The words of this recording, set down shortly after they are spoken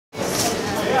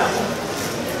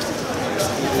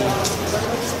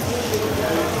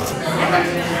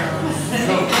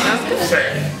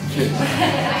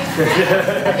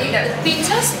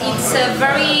Pintxos, it's a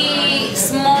very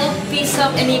small piece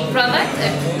of any product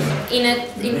in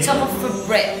top of a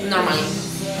bread normally.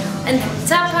 And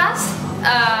tapas,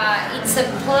 it's a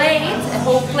plate, a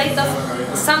whole plate of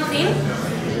something,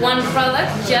 one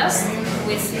product just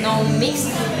with no mix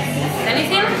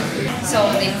anything.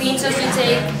 So the Pintxos you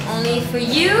take only for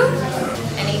you,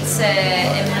 and it's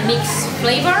a mixed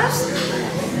flavors.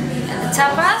 And the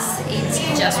tapas, it's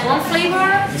just one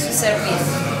flavor to serve with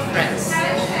friends.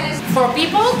 For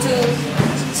people to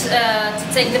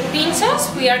take the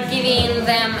Pintxos, we are giving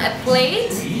them a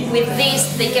plate. With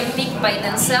this, they can pick by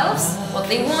themselves what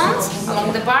they want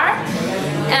along the bar,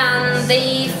 and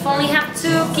they only have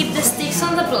to keep the sticks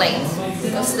on the plate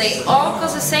because they all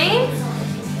cost the same.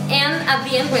 And at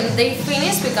the end, when they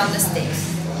finish, we count the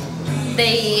sticks.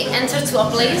 They enter to a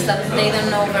place that they don't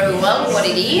know very well what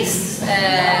it is.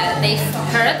 They've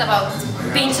heard about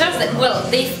Pintxos. Well,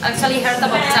 they've actually heard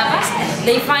about tapas.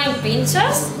 They find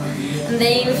Pintxos, and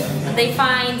they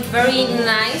find very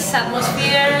nice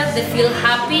atmosphere. They feel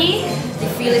happy. They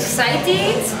feel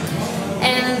excited,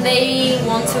 and they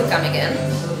want to come again.